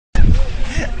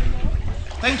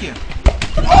Thank you.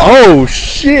 Oh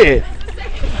shit!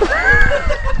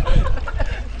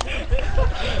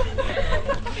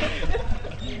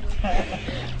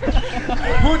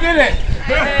 Who did it?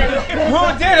 Who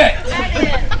did it?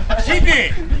 She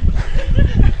did.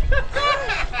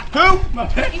 Who?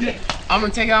 I'm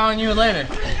gonna take it out on you later.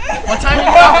 What time you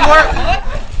get off work?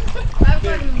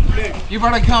 You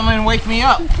better come and wake me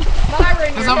up.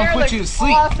 Cause I'm gonna put you to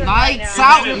sleep. Nights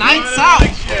out, nights out.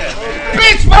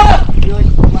 Bitch, mother!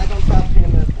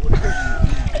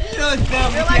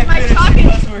 You're like my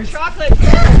chocolate.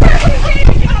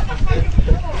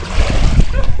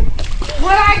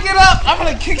 When I get up, I'm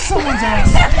gonna kick someone's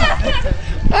ass.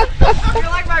 You're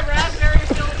like my raspberry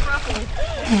filled truffle.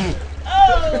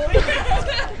 Oh.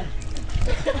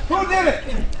 Who did it?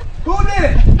 Who did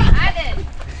it? I did.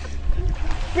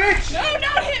 Bitch! No,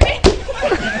 don't hit me.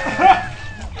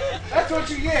 That's what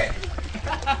you get.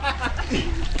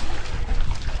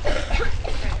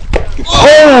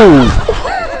 Oh!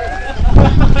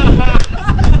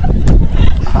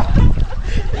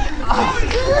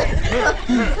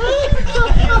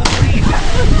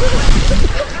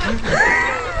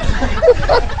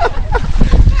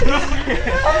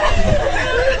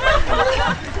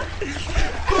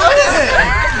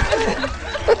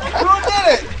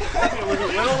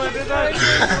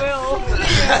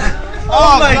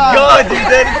 Oh my God, dude,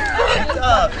 that is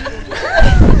up.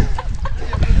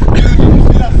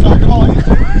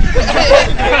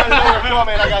 Come on,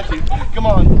 man, I got you. Come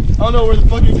on. I don't know where the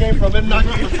fuck it came from. It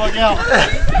knocked you the fuck out.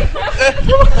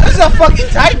 This is a fucking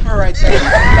diaper right there.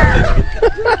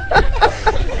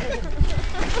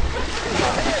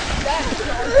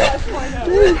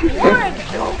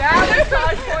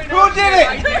 Who did it?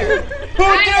 Who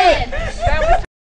did it?